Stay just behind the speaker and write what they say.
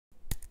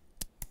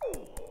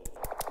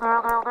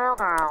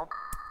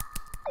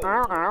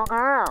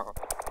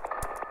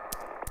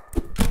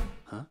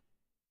Huh?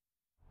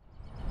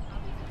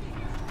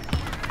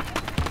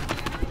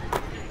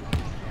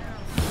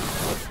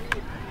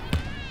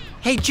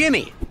 Hey,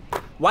 Jimmy,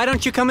 why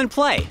don't you come and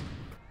play?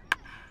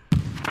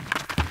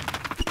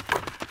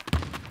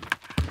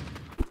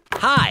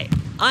 Hi,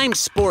 I'm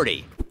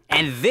Sporty,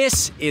 and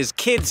this is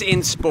Kids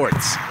in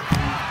Sports.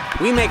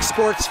 We make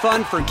sports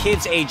fun for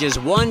kids ages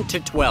 1 to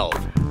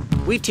 12.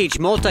 We teach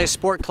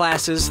multi-sport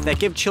classes that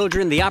give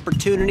children the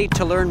opportunity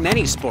to learn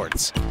many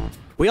sports.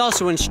 We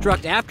also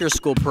instruct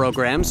after-school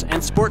programs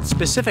and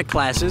sport-specific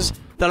classes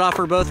that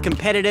offer both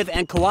competitive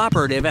and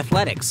cooperative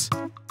athletics.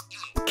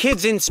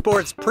 Kids in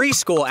Sports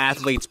Preschool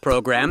Athletes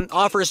program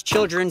offers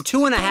children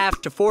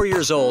 2.5 to 4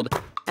 years old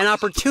an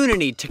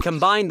opportunity to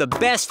combine the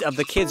best of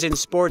the Kids in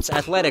Sports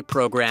athletic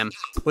program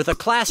with a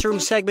classroom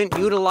segment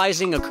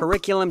utilizing a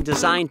curriculum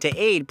designed to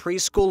aid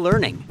preschool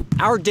learning.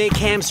 Our day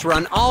camps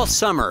run all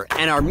summer,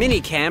 and our mini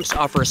camps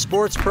offer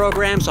sports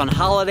programs on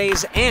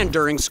holidays and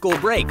during school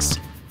breaks.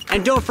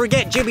 And don't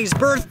forget Jimmy's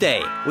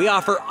birthday. We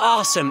offer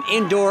awesome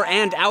indoor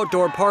and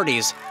outdoor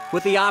parties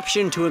with the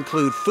option to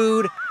include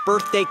food,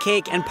 birthday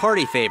cake, and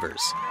party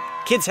favors.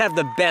 Kids have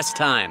the best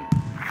time.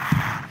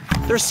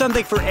 There's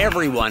something for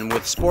everyone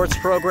with sports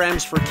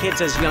programs for kids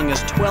as young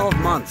as 12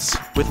 months.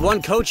 With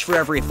one coach for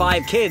every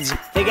 5 kids,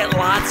 they get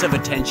lots of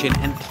attention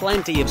and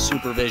plenty of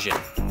supervision.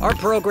 Our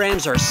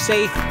programs are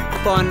safe,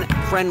 fun,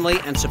 friendly,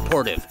 and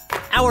supportive.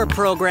 Our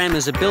program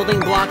is a building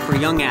block for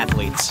young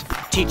athletes,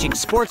 teaching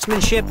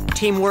sportsmanship,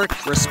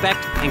 teamwork,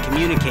 respect, and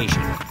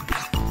communication.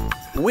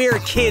 We're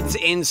Kids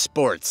in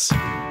Sports.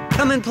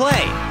 Come and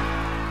play.